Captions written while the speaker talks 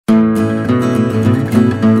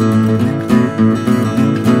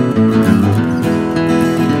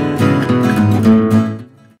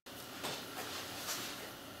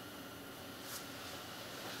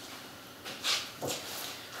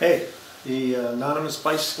Anonymous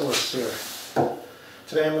Bicyclist here.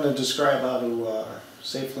 Today I'm going to describe how to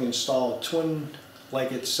safely install a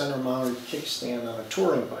twin-legged center-mounted kickstand on a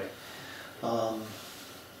touring bike. I'll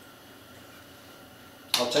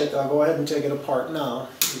go ahead and take it apart now.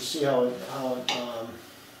 You see how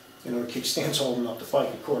the kickstand's holding up the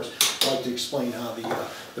bike. Of course, I'd like to explain how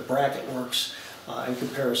the bracket works in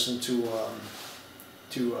comparison to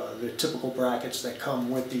the typical brackets that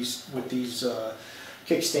come with these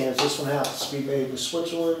kickstands. This one happens to be made in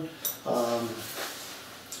Switzerland.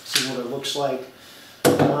 See what it looks like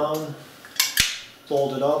down,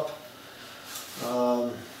 folded up,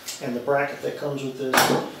 and the bracket that comes with this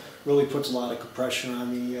really puts a lot of compression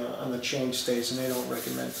on the chain stays, and they don't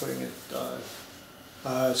recommend putting it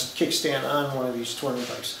as a kickstand on one of these touring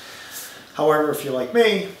bikes. However, if you're like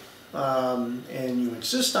me and you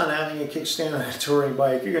insist on having a kickstand on a touring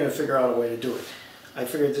bike, you're going to figure out a way to do it. I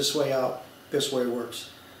figured this way out. This way works.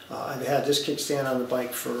 I've had this kickstand on the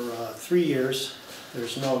bike for 3 years.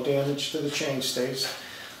 There's no damage to the chain stays.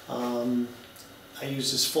 I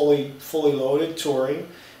use this fully loaded touring,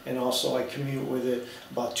 and also I commute with it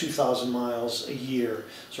about 2,000 miles a year.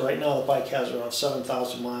 So right now the bike has around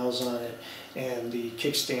 7,000 miles on it, and the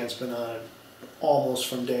kickstand's been on it almost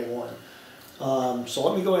from day one. So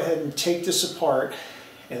let me go ahead and take this apart,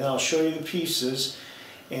 and then I'll show you the pieces,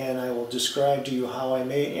 and I will describe to you how I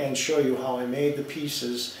made and show you how I made the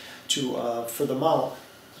pieces for the mount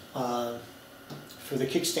for the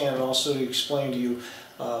kickstand, and also to explain to you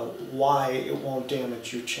why it won't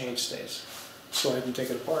damage your chain stays. So go ahead and take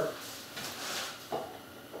it apart.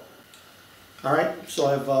 All right,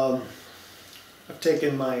 so I've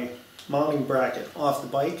taken my mounting bracket off the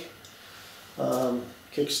bike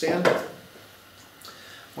kickstand.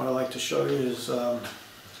 What I like to show you is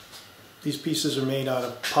these pieces are made out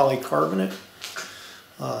of polycarbonate.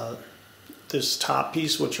 This top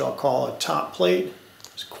piece, which I'll call a top plate,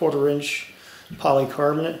 is 1/4 inch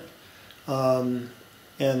polycarbonate, and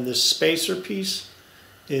this spacer piece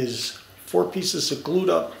is 4 pieces of glued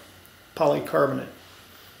up polycarbonate.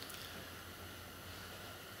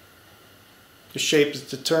 The shape is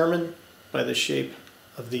determined by the shape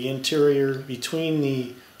of the interior between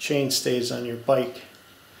the chain stays on your bike.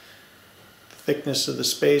 The thickness of the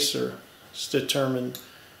spacer is determined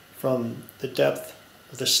from the depth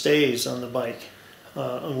of the stays on the bike,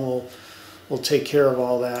 and we'll take care of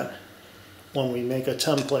all that when we make a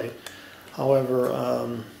template.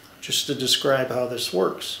 However, just to describe how this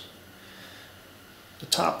works, the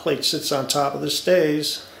top plate sits on top of the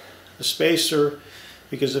stays. The spacer,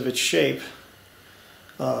 because of its shape,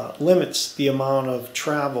 limits the amount of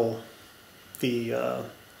travel the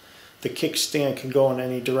kickstand can go in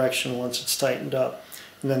any direction once it's tightened up.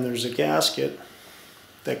 And then there's a gasket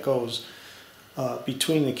that goes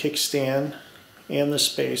between the kickstand and the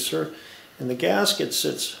spacer, and the gasket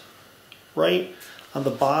sits right on the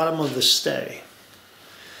bottom of the stay.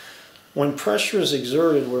 When pressure is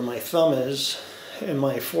exerted where my thumb is and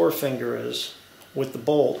my forefinger is with the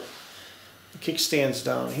bolt, the kickstand's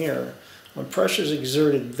down here. When pressure is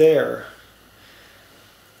exerted there,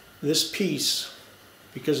 this piece,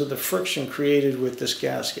 because of the friction created with this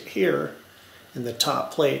gasket here and the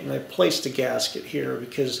top plate, and I placed a gasket here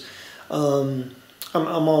because I'm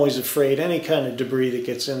always afraid any kind of debris that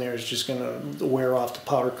gets in there is just going to wear off the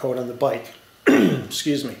powder coat on the bike.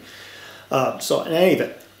 Excuse me. So in any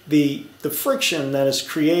event, the friction that is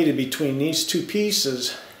created between these two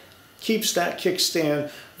pieces keeps that kickstand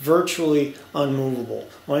virtually unmovable.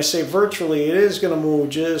 When I say virtually, it is going to move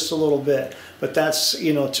just a little bit, but that's,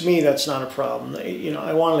 to me, that's not a problem.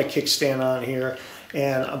 I wanted a kickstand on here,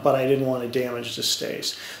 but I didn't want to damage the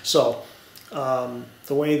stays. So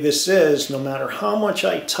the way this is, no matter how much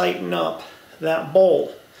I tighten up that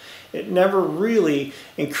bolt, it never really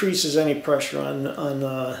increases any pressure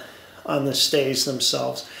on the stays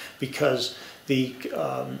themselves, because the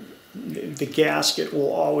gasket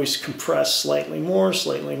will always compress slightly more,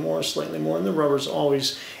 slightly more, slightly more, and the rubber's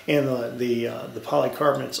always, and the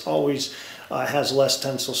polycarbonate's always has less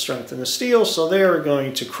tensile strength than the steel, so they are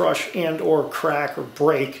going to crush and or crack or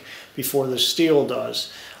break before the steel does.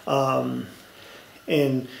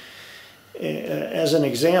 And as an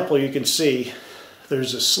example, you can see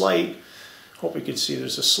there's a slight, hope you can see,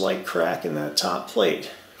 there's a slight crack in that top plate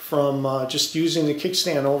from just using the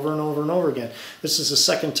kickstand over and over and over again. This is the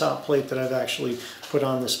second top plate that I've actually put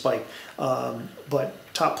on this bike. But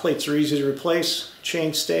top plates are easy to replace.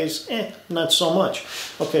 Chain stays, not so much.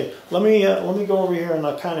 Okay, let me go over here and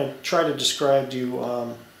I'll kind of try to describe to you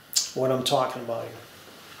what I'm talking about here.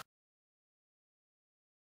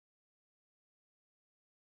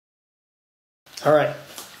 All right,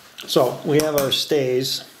 so we have our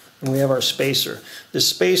stays and we have our spacer. This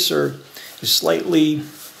spacer is slightly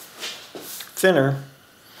thinner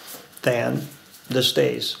than the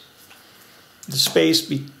stays. The space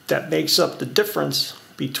that makes up the difference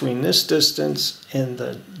between this distance and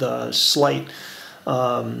the slight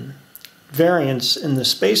variance in the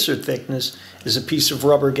spacer thickness is a piece of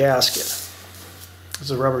rubber gasket.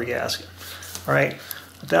 It's a rubber gasket. All right,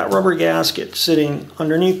 with that rubber gasket sitting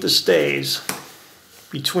underneath the stays,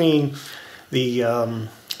 between the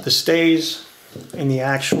stays and the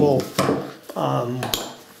actual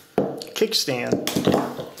kickstand,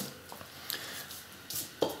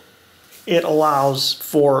 it allows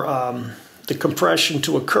for the compression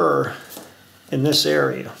to occur in this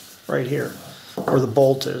area right here where the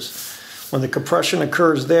bolt is. When the compression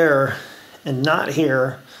occurs there and not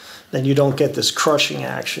here, then you don't get this crushing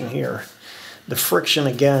action here. The friction,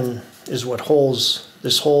 again, is what holds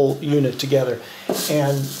this whole unit together.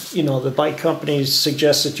 And you know, the bike companies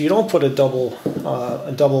suggest that you don't put a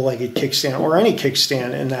double-legged kickstand or any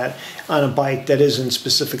kickstand in that on a bike that isn't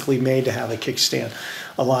specifically made to have a kickstand.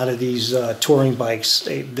 A lot of these touring bikes,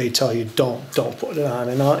 they tell you don't put it on,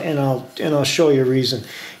 and I'll show you a reason.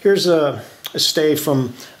 Here's a stay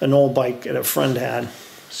from an old bike that a friend had.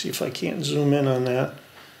 See if I can't zoom in on that.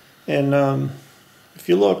 And if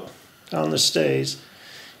you look down the stays,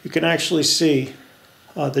 you can actually see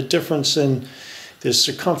the difference in the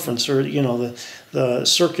circumference, or you know, the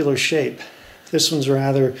circular shape. This one's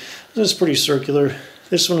this is pretty circular.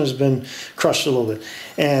 This one has been crushed a little bit.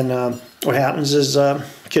 And what happens is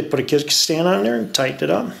kid put a kickstand on there and tightened it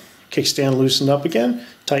up. Kickstand loosened up again,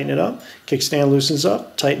 tighten it up. Kickstand loosens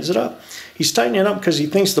up, tightens it up. He's tightening it up because he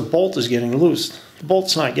thinks the bolt is getting loose. The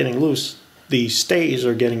bolt's not getting loose. The stays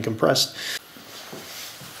are getting compressed.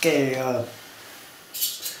 Okay, a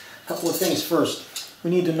couple of things first. We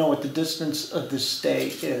need to know what the distance of this stay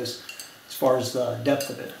is as far as the depth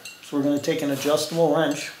of it. So we're going to take an adjustable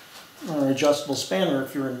wrench, or adjustable spanner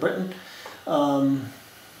if you're in Britain.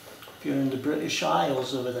 If you're in the British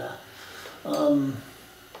Isles over there.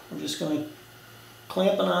 We're just going to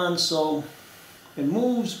clamp it on so it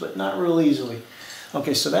moves, but not real easily.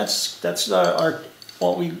 Okay, so that's our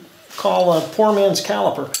what we call a poor man's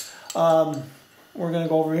caliper. We're going to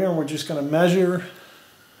go over here and we're just going to measure.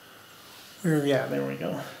 Yeah, there we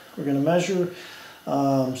go. We're going to measure.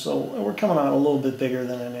 So we're coming out a little bit bigger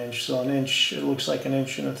than an inch. So an inch, it looks like an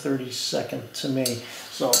inch and a 32nd to me.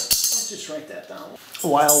 So let's just write that down.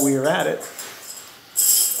 While we're at it,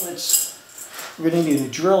 we're going to need to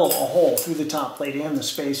drill a hole through the top plate and the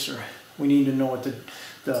spacer. We need to know what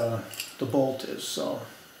the bolt is. So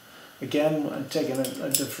again, I'm taking a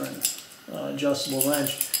different adjustable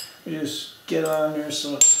wrench. We just get on there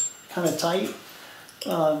so it's kind of tight.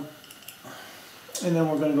 And then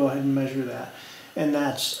we're going to go ahead and measure that. And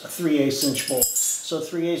that's a 3/8 inch bolt. So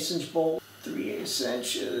 3/8 inch bolt, 3/8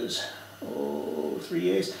 inches,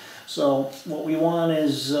 3/8. So what we want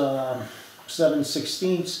is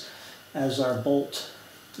 7/16 as our bolt.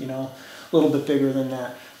 You know, a little bit bigger than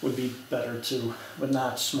that would be better too, but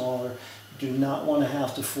not smaller. You do not want to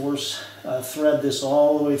have to force thread this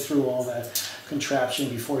all the way through all that contraption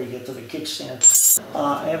before you get to the kickstand.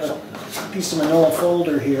 I have a piece of manila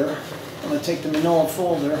folder here. I'm going to take the manila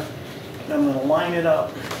folder and I'm going to line it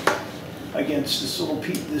up against this little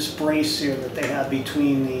piece, this brace here that they have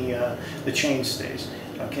between the chain stays.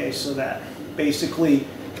 Okay, so that basically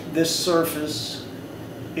this surface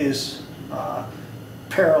is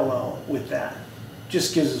parallel with that.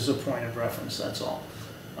 Just gives us a point of reference, that's all.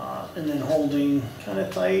 And then holding kind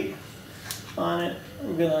of tight on it,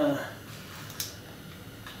 we're going to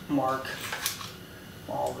mark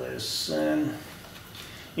all this and,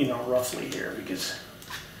 you know, roughly here, because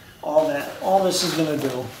all this is going to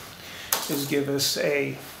do is give us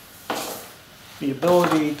the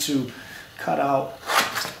ability to cut out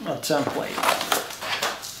a template.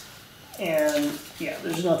 And yeah,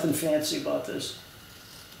 there's nothing fancy about this.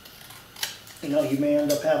 You know, you may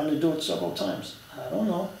end up having to do it several times. I don't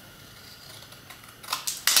know.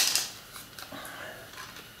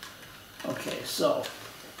 Okay, so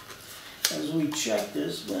as we check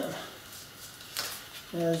this,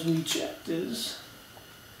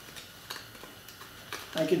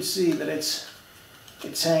 I can see that it's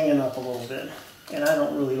hanging up a little bit, and I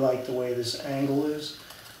don't really like the way this angle is,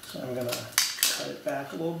 so I'm gonna cut it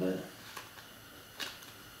back a little bit.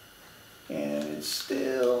 And it's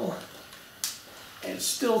still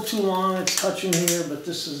too long. It's touching here, but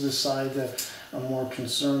this is the side that I'm more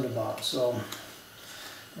concerned about. So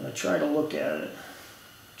I'm gonna try to look at it,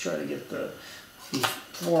 try to get the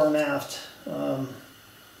fore and aft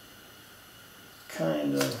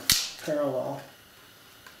kind of parallel.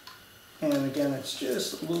 And again, it's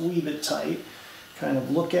just a wee bit tight. Kind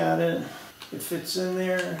of look at it. It fits in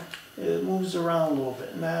there. It moves around a little bit,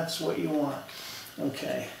 and that's what you want.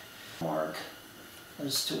 Okay. Mark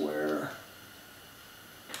as to where,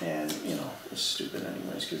 and you know, it's stupid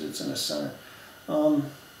anyways because it's in the center.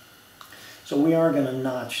 So we are going to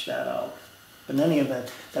notch that out. But in any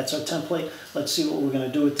event, that's our template. Let's see what we're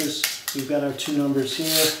going to do with this. We've got our two numbers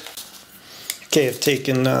here. Okay, I've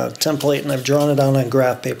taken a template and I've drawn it on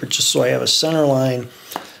graph paper just so I have a center line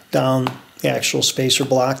down the actual spacer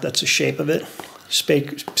block. That's the shape of it.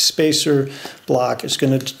 Spacer block is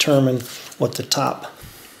going to determine what the top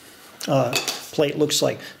plate looks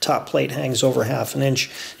like. Top plate hangs over 1/2 inch.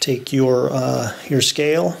 Take your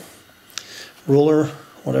scale, ruler,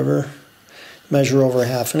 whatever, measure over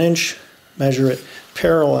 1/2 inch, measure it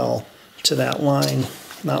parallel to that line,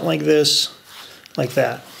 not like this, like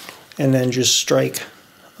that, and then just strike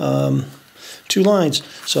 2 lines.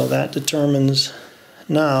 So that determines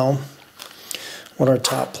now what our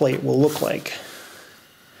top plate will look like.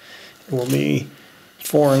 It will be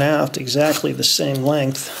fore and aft exactly the same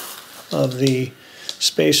length of the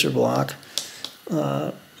spacer block,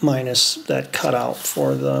 minus that cutout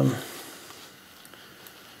for the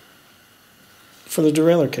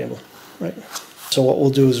derailleur cable, right? So what we'll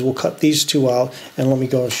do is we'll cut these 2 out, and let me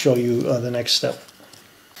go show you the next step.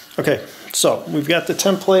 Okay, so we've got the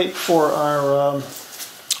template for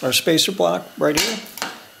our spacer block right here,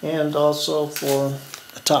 and also for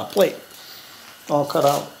the top plate, all cut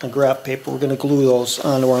out in graph paper. We're going to glue those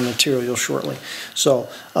onto our material shortly. So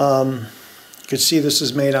you can see this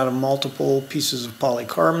is made out of multiple pieces of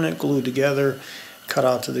polycarbonate glued together, cut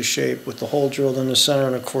out to the shape with the hole drilled in the center,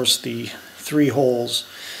 and of course the 3 holes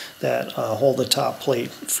that hold the top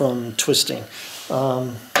plate from twisting. What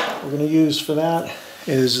we're going to use for that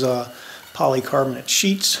is polycarbonate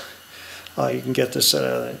sheets. You can get this at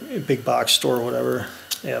a big box store or whatever.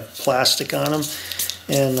 They have plastic on them,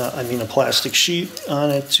 and I mean a plastic sheet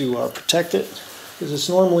on it to protect it, because it's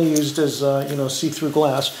normally used as you know, see-through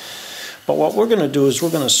glass. But what we're going to do is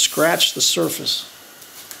we're going to scratch the surface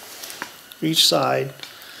each side,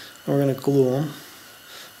 and we're going to glue them.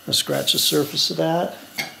 I'm going to scratch the surface of that,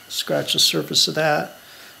 scratch the surface of that,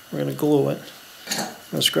 we're going to glue it. I'm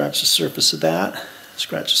going to scratch the surface of that,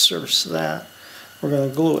 scratch the surface of that, we're going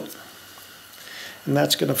to glue it. And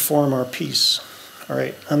that's going to form our piece.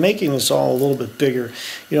 Alright, I'm making this all a little bit bigger.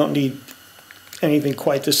 You don't need anything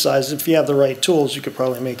quite this size. If you have the right tools, you could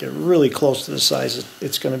probably make it really close to the size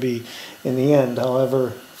it's going to be in the end.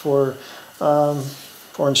 However, for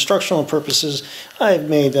instructional purposes, I've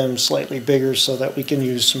made them slightly bigger so that we can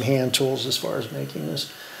use some hand tools as far as making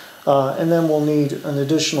this. And then we'll need an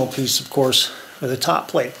additional piece, of course, for the top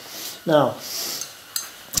plate. Now,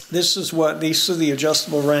 these are the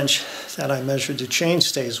adjustable wrench that I measured the chain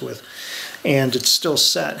stays with, and it's still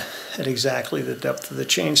set at exactly the depth of the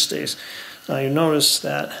chain stays. Now you notice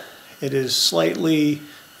that it is slightly,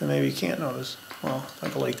 and maybe you can't notice, well, if I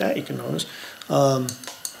go like that you can notice,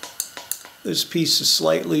 this piece is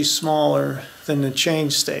slightly smaller than the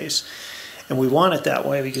chain stays, and we want it that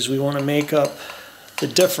way because we want to make up the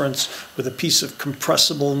difference with a piece of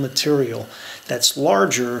compressible material that's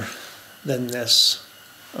larger than this.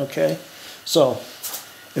 Okay, so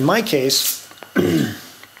in my case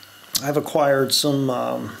I've acquired some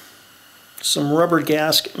rubber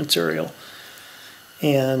gasket material,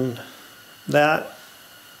 and that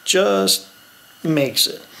just makes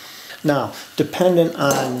it. Now, dependent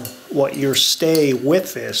on what your stay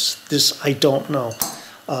width is, this I don't know.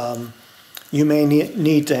 You may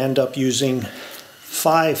need to end up using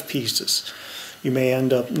 5 pieces. You may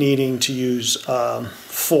end up needing to use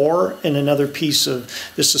 4 and another piece of,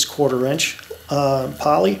 this is 1/4 inch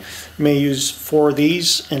poly. You may use 4 of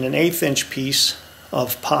these and an 1/8 inch piece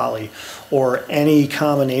of poly, or any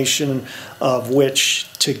combination of which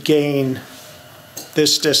to gain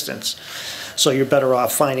this distance. So you're better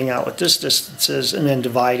off finding out what this distance is and then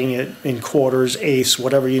dividing it in quarters, eighths,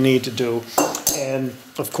 whatever you need to do, and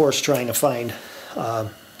of course trying to find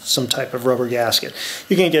some type of rubber gasket.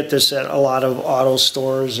 You can get this at a lot of auto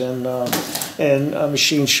stores and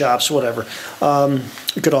machine shops, whatever.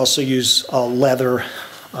 You could also use leather.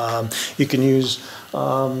 You can use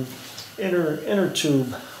inner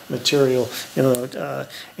tube material, you know,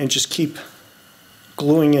 and just keep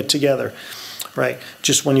gluing it together. Right.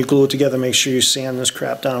 Just when you glue it together, make sure you sand this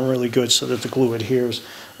crap down really good so that the glue adheres.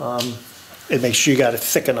 And make sure you got it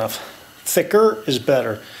thick enough. Thicker is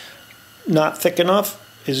better. Not thick enough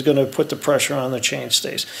is going to put the pressure on the chain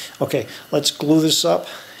stays. Okay, let's glue this up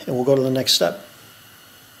and we'll go to the next step.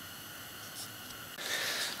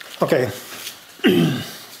 Okay,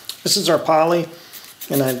 this is our poly.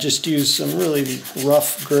 And I've just used some really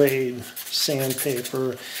rough grade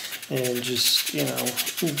sandpaper and just, you know,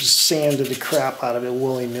 just sanded the crap out of it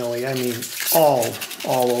willy-nilly. I mean, all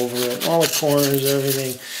over it, all the corners,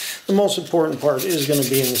 everything. The most important part is going to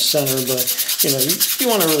be in the center, but, you know, you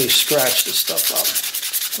want to really scratch this stuff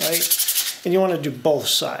up, right? And you want to do both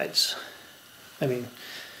sides. I mean,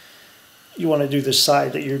 you want to do the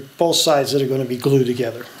side that both sides that are going to be glued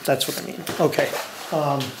together. That's what I mean. Okay.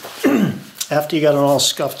 After you got it all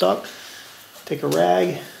scuffed up, take a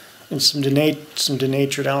rag and some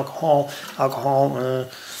denatured alcohol,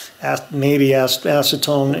 maybe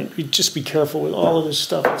acetone. Just be careful with all of this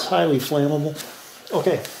stuff. It's highly flammable.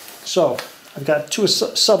 Okay, so I've got two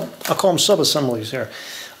I'll call them sub-assemblies here.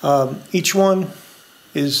 Each one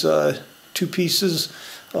is 2 pieces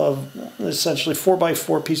of essentially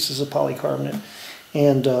 4x4 pieces of polycarbonate,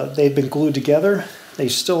 and they've been glued together. They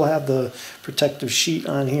still have the protective sheet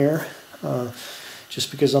on here, just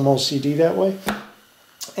because I'm OCD that way.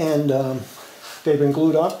 And they've been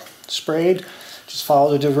glued up, sprayed. Just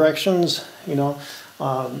follow the directions, you know,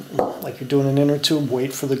 like you're doing an inner tube.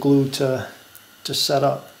 Wait for the glue to set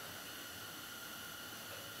up.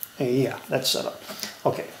 Hey, yeah, that's set up.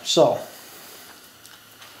 Okay, so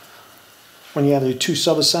when you have the 2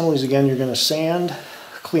 sub-assemblies, again, you're going to sand,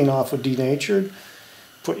 clean off with denatured,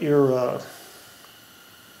 put your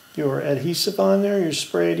adhesive on there, your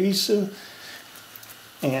spray adhesive,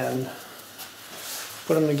 and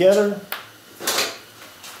put them together.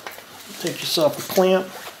 Take yourself a clamp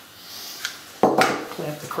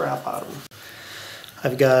the crap out of them.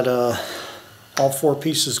 I've got all 4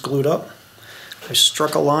 pieces glued up. I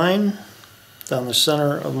struck a line down the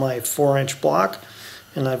center of my 4-inch block,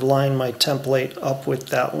 and I've lined my template up with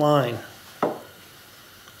that line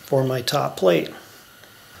for my top plate,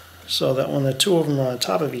 so that when the 2 of them are on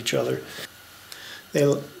top of each other,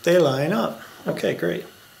 they line up. Okay, great.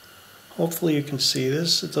 Hopefully you can see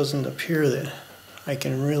this. It doesn't appear that I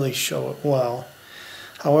can really show it well.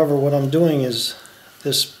 However, what I'm doing is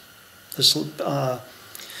this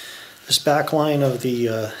back line of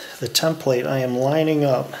the template, I am lining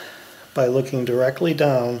up by looking directly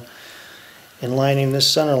down and lining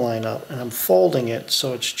this center line up, and I'm folding it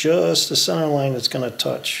so it's just the center line that's going to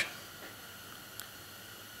touch.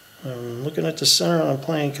 I'm looking at the center, and I'm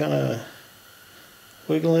playing, kind of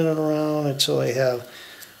wiggling it around until I have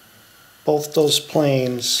both those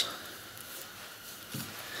planes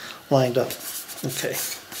lined up. Okay.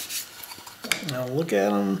 Now look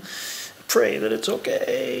at them, pray that it's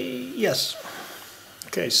okay. Yes.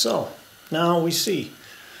 Okay, so now we see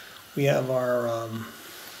we have our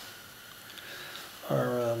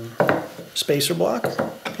spacer block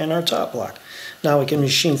and our top block. Now we can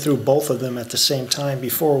machine through both of them at the same time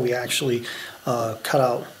before we actually cut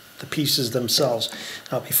out the pieces themselves.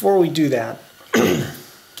 Now before we do that,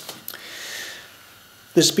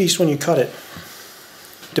 this piece, when you cut it,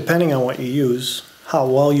 depending on what you use, how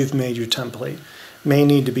well you've made your template, may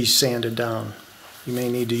need to be sanded down. You may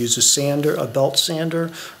need to use a sander, a belt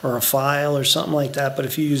sander, or a file or something like that. But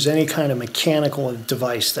if you use any kind of mechanical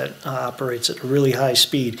device that operates at a really high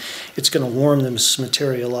speed, it's going to warm this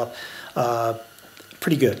material up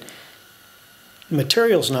pretty good. The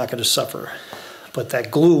material's not going to suffer, but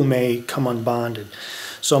that glue may come unbonded.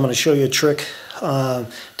 So I'm going to show you a trick to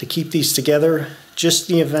keep these together, just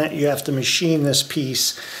in the event you have to machine this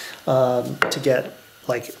piece to get,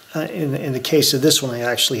 like in the case of this one, I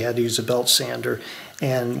actually had to use a belt sander,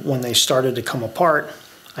 and when they started to come apart,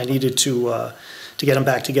 I needed to get them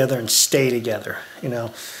back together and stay together, you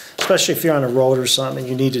know. Especially if you're on a road or something,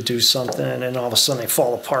 you need to do something, and all of a sudden they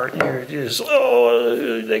fall apart, and you're just,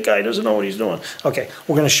 oh, that guy doesn't know what he's doing. Okay,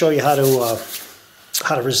 we're going to show you how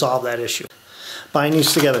to resolve that issue. Bind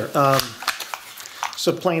these together. It's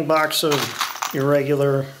a plain box of your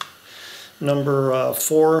regular number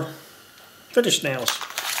 4 finish nails.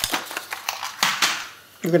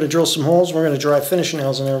 We're going to drill some holes. We're going to drive finish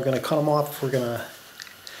nails in there. We're going to cut them off. We're going to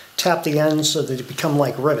tap the ends so that they become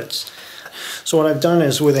like rivets. So what I've done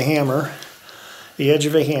is, with a hammer, the edge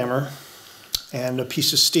of a hammer, and a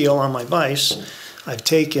piece of steel on my vise, I've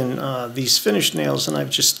taken these finish nails and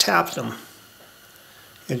I've just tapped them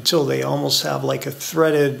until they almost have like a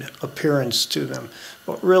threaded appearance to them.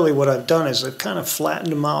 But really what I've done is I've kind of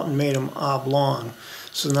flattened them out and made them oblong.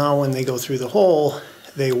 So now when they go through the hole,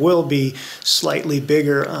 they will be slightly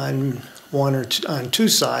bigger on one or two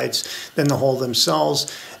sides than the hole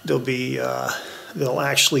themselves. They'll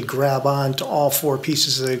actually grab on to all 4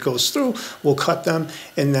 pieces that it goes through. We'll cut them,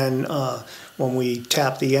 and then when we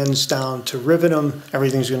tap the ends down to rivet them,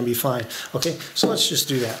 everything's going to be fine. Okay, so let's just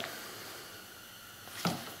do that.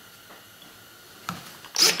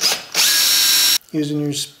 using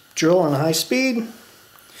your drill on high speed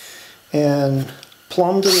and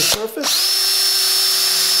plumb to the surface.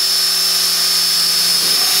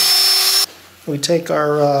 We take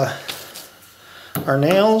our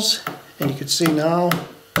nails, and you can see now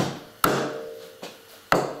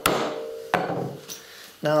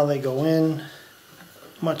they go in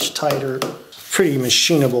much tighter, pretty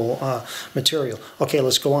machinable material. Okay,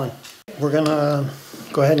 let's go on. We're gonna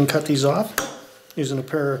go ahead and cut these off using a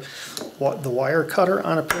pair of the wire cutter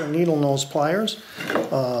on a pair of needle nose pliers.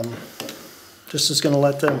 This is gonna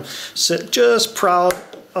let them sit just proud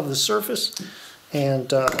of the surface,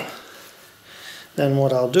 and then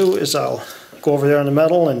what I'll do is I'll go over there on the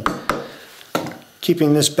metal, and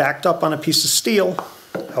keeping this backed up on a piece of steel,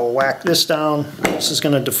 I'll whack this down. This is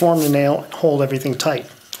going to deform the nail and hold everything tight.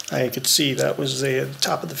 I could see that was the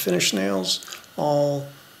top of the finished nails all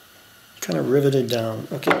kind of riveted down.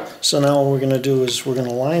 Okay, so now what we're going to do is we're going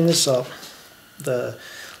to line this up,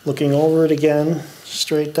 looking over it again,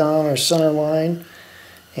 straight down our center line,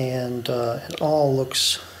 and it all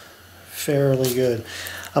looks fairly good.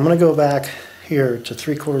 I'm going to go back here to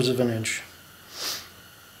 3/4 of an inch.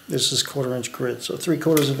 This is 1/4 inch grid, so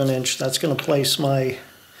 3/4 of an inch. That's going to place my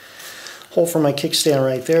hole for my kickstand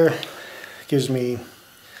right there. Gives me,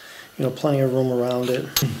 plenty of room around it.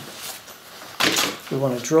 We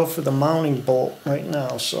want to drill for the mounting bolt right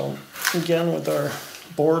now. So again, with our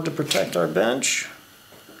board to protect our bench,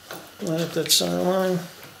 line up that center line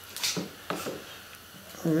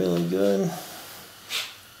really good.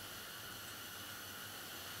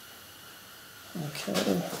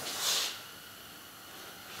 Okay.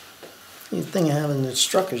 The thing of having it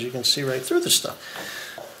struck is you can see right through the stuff.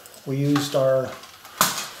 We used our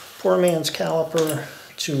poor man's caliper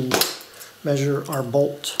to measure our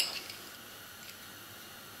bolt.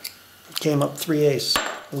 It came up 3/8.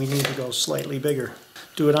 We need to go slightly bigger.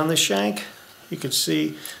 Do it on the shank. You can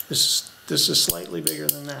see this is slightly bigger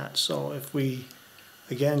than that. So if we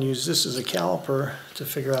again use this as a caliper to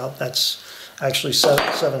figure out that's actually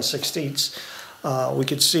 7/16, we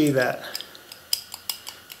could see that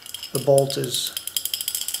the bolt is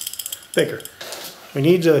bigger. We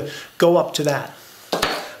need to go up to that.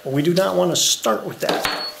 But we do not want to start with that.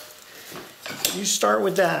 You start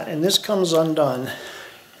with that and this comes undone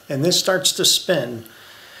and this starts to spin.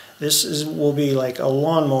 Will be like a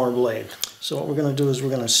lawnmower blade. So what we're going to do is we're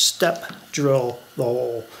going to step drill the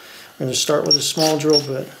hole. We're going to start with a small drill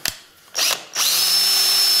bit.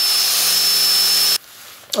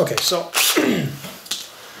 Okay, so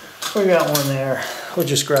we got one there. We'll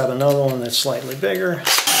just grab another one that's slightly bigger.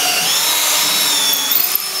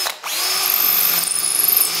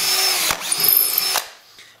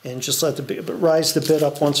 And just let the bit rise the bit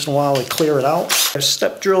up once in a while to clear it out. I've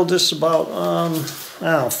step drilled this about I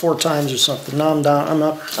don't know, 4 times or something. Now I'm down.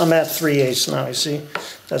 I'm at 3/8 now. You see,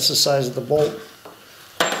 that's the size of the bolt.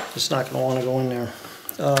 It's not going to want to go in there.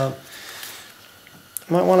 You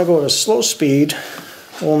might want to go at a slow speed.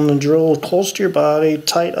 Holding the drill close to your body,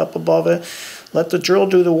 tight up above it. Let the drill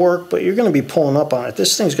do the work, but you're going to be pulling up on it.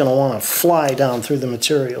 This thing's going to want to fly down through the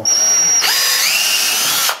material.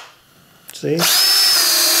 See?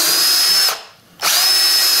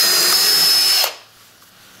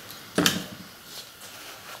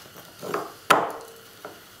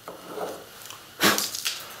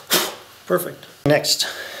 Perfect. Next,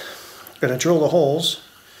 I'm going to drill the holes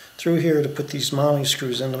through here to put these mounting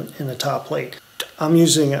screws in the top plate. I'm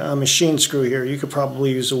using a machine screw here. You could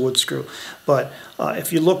probably use a wood screw. But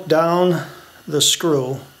if you look down the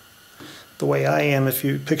screw, the way I am, if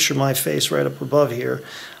you picture my face right up above here,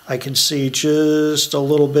 I can see just a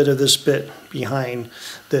little bit of this bit behind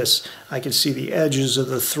this. I can see the edges of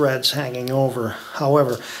the threads hanging over.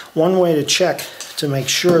 However, one way to check to make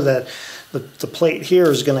sure that the plate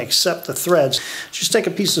here is going to accept the threads, just take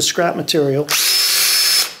a piece of scrap material,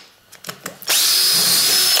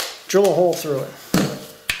 drill a hole through it.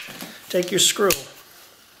 Take your screw.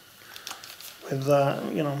 With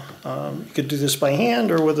you could do this by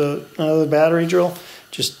hand or with another battery drill,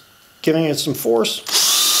 just giving it some force.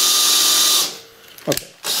 Okay.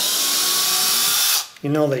 You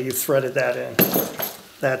know that you threaded that in.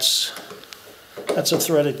 That's a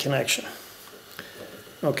threaded connection.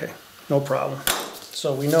 Okay, no problem.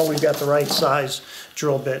 So we know we've got the right size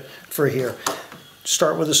drill bit for here.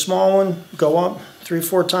 Start with a small one, go up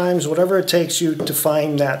 3-4 times, whatever it takes you to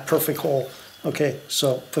find that perfect hole. Okay,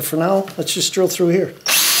 so, but for now, let's just drill through here.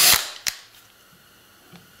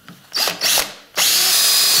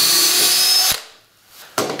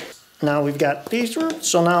 Now we've got these through,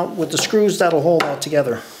 so now with the screws that'll hold that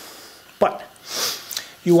together. But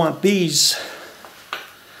you want these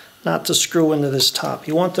not to screw into this top.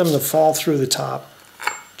 You want them to fall through the top,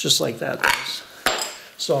 just like that does.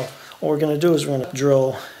 So what we're going to do is we're going to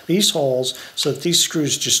drill these holes so that these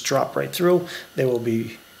screws just drop right through. They will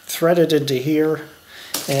be threaded into here.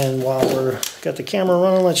 And while we're got the camera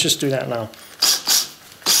running, let's just do that now.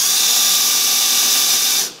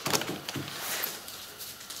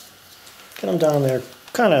 Get them down there,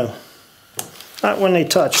 kind of, not when they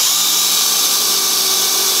touch.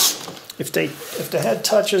 If the head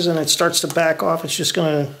touches and it starts to back off, it's just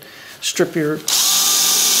going to strip your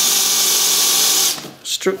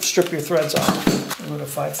threads off. Go to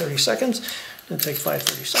 5/30 seconds. It'll take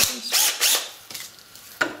 5/30 seconds.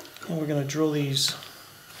 And we're going to drill these.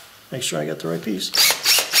 Make sure I get the right piece.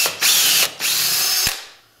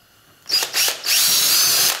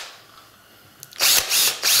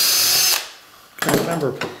 And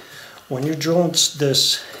remember, when you're drilling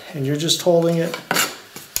this and you're just holding it,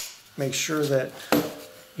 make sure that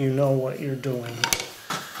you know what you're doing.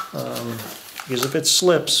 Because if it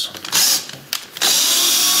slips,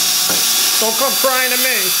 don't come crying to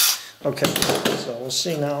me. Okay, so we'll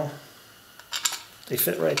see now. They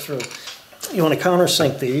fit right through. You want to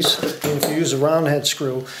countersink these. And if you use a round head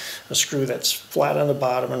screw, a screw that's flat on the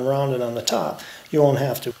bottom and rounded on the top, you won't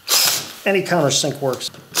have to. Any countersink works.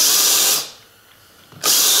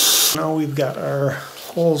 Now we've got our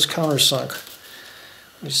holes countersunk.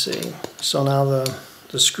 Let me see. So now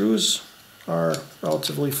the screws are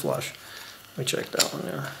relatively flush. Let me check that one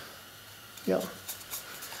there. Yep.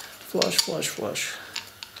 Flush, flush, flush.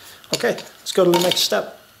 Okay, let's go to the next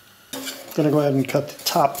step. I'm going to go ahead and cut the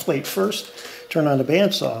top plate first. Turn on the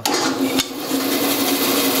bandsaw.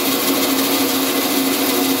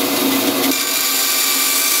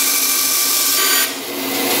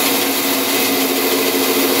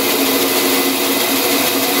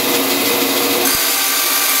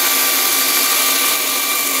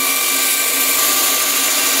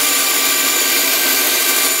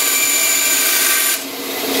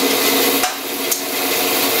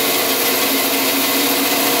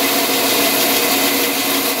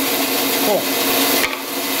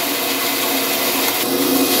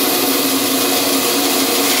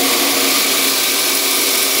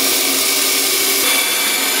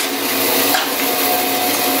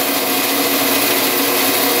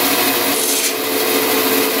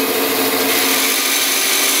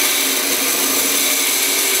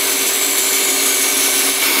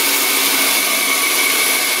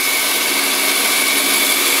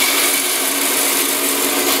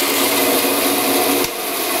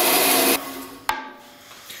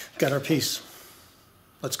 Got our piece.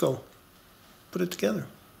 Let's go put it together.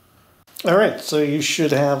 All right, so you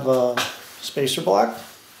should have a spacer block.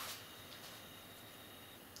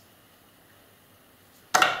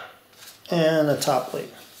 And a top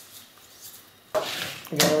plate.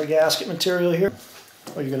 We got our gasket material here.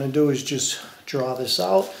 What you're going to do is just draw this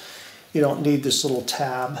out. You don't need this little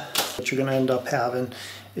tab. What you're going to end up having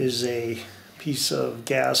is a piece of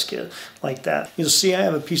gasket like that. You'll see I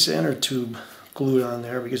have a piece of inner tube glued on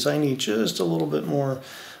there because I need just a little bit more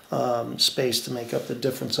space to make up the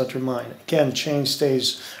difference under mine. Again, chain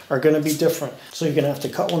stays are going to be different, so you're going to have to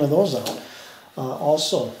cut one of those out.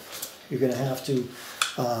 Also, you're going to have to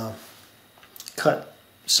cut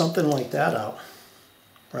something like that out,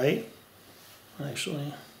 right?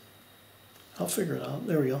 Actually, I'll figure it out.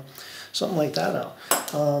 There we go. Something like that out.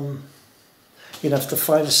 You'd have to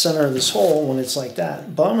find the center of this hole when it's like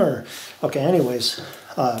that. Bummer. Okay, anyways,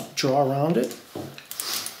 draw around it.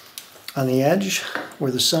 On the edge,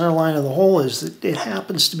 where the center line of the hole is, it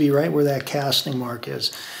happens to be right where that casting mark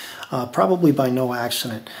is. Probably by no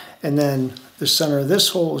accident. And then the center of this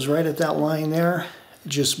hole is right at that line there.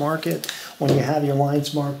 Just mark it. When you have your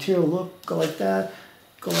lines marked here, look, go like that,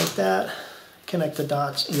 connect the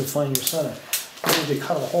dots, and you'll find your center. You need to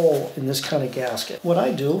cut a hole in this kind of gasket. What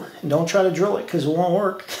I do, and don't try to drill it because it won't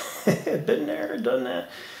work. Been there, done that.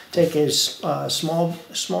 Take a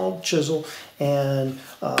small chisel and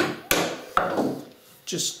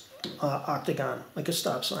just octagon, like a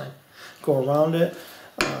stop sign. Go around it.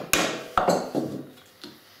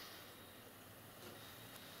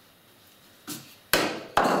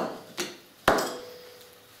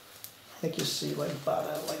 I think you see like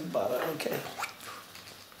bada, okay.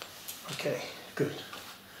 Okay, good.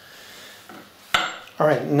 All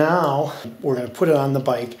right, now we're going to put it on the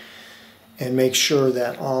bike and make sure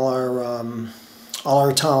that all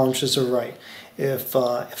our tolerances are right. If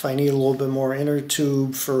I need a little bit more inner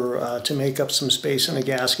tube for to make up some space in the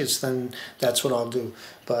gaskets, then that's what I'll do.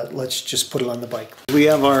 But let's just put it on the bike. We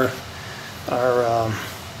have our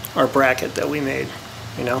bracket that we made,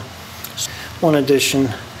 you know. One addition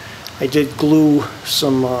I did glue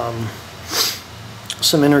some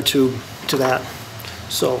inner tube to that,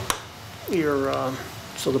 so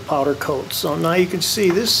so the powder coat. So now you can see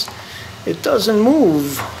this, it doesn't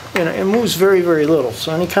move, and it moves very, very little.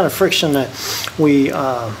 So any kind of friction that we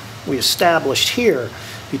established here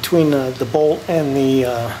between the bolt and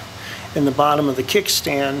the bottom of the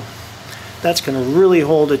kickstand, that's going to really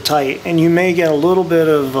hold it tight. And you may get a little bit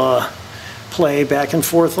of play back and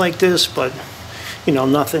forth like this, but you know,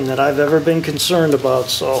 nothing that I've ever been concerned about.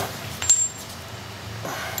 So,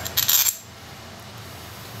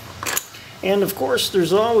 and of course,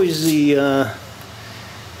 there's always the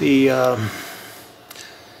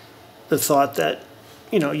thought that,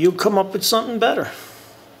 you know, you'll come up with something better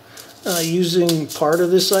using part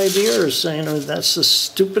of this idea, or saying, oh, that's the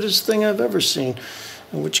stupidest thing I've ever seen,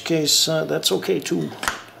 in which case that's okay too.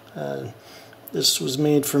 This was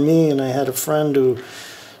made for me, and I had a friend who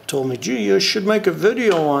told me, gee, you should make a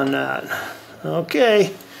video on that.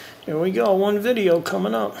 Okay, here we go, one video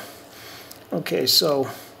coming up. Okay, so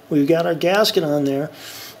we've got our gasket on there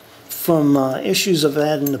from issues I've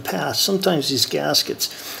had in the past. Sometimes these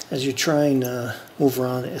gaskets, as you're trying to move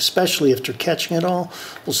around, especially if they're catching it all,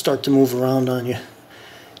 will start to move around on you.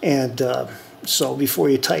 And so before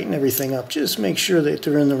you tighten everything up, just make sure that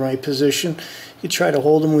they're in the right position. You try to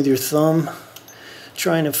hold them with your thumb.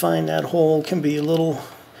 Trying to find that hole can be a little,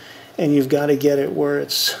 and you've got to get it where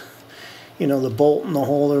it's, you know, the bolt and the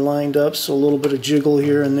hole are lined up, so a little bit of jiggle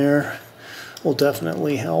here and there will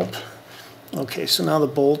definitely help. Okay, so now the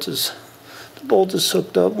bolt is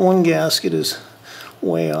hooked up. One gasket is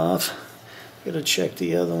way off. Gotta check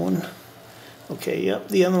the other one. Okay, yep,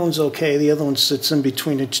 the other one's okay. The other one sits in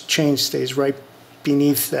between the chain stays right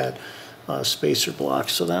beneath that spacer block,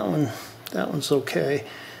 so that one's okay.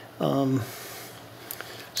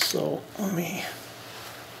 So let me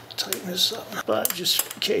tighten this up, but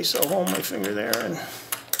just in case, I'll hold my finger there and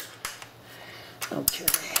okay.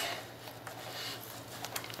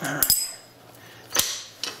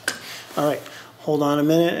 All right, hold on a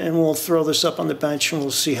minute and we'll throw this up on the bench and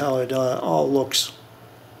we'll see how it all looks.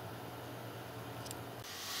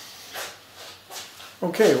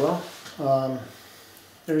 Okay, well,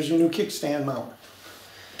 there's your new kickstand mount.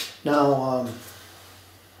 Now,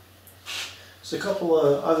 there's a couple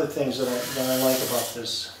of other things that I like about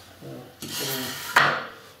this.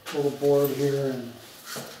 Little board here, and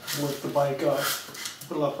lift the bike up,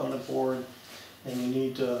 put it up on the board, and you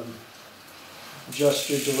need to adjust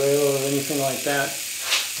your derailleur or anything like that.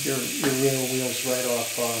 Your rear wheel's right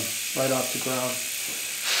off the ground.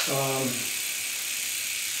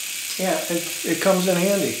 Yeah, it comes in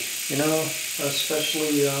handy, you know,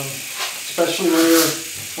 especially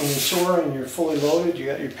when you're sore and you're fully loaded. You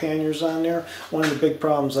got your panniers on there. One of the big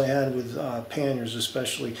problems I had with panniers,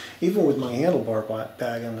 especially even with my handlebar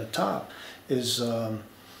bag on the top, is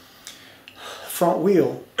front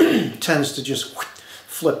wheel tends to just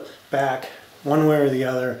flip back one way or the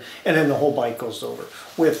other, and then the whole bike goes over.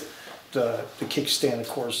 With the kickstand, of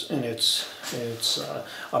course, in its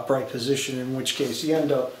upright position, in which case you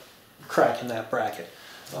end up cracking that bracket.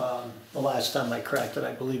 The last time I cracked it,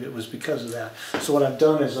 I believe it was because of that. So what I've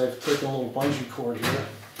done is I've taken a little bungee cord here,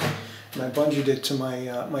 and I bungeed it to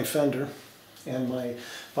my fender and my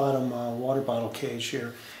bottom water bottle cage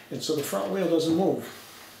here, and so the front wheel doesn't move.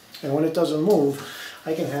 And when it doesn't move,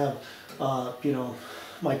 I can have you know,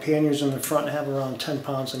 my panniers in the front have around 10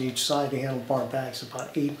 pounds on each side. The handlebar bag's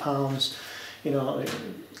about 8 pounds. You know,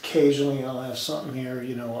 occasionally I'll have something here,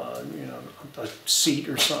 you know, a seat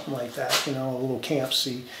or something like that, you know, a little camp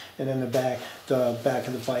seat, and then the back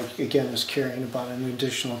of the bike again is carrying about an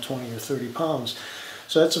additional 20 or 30 pounds.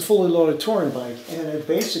 So that's a fully loaded touring bike, and it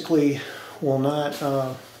basically will not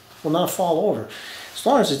fall over as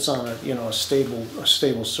long as it's on a, you know, a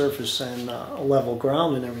stable surface and a level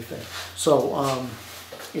ground and everything. So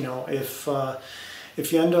you know, if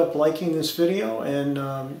you end up liking this video and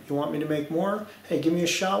you want me to make more, hey, give me a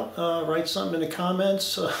shout, write something in the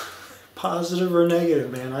comments, positive or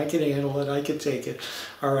negative, man. I can handle it, I can take it.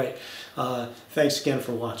 All right, thanks again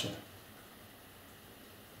for watching.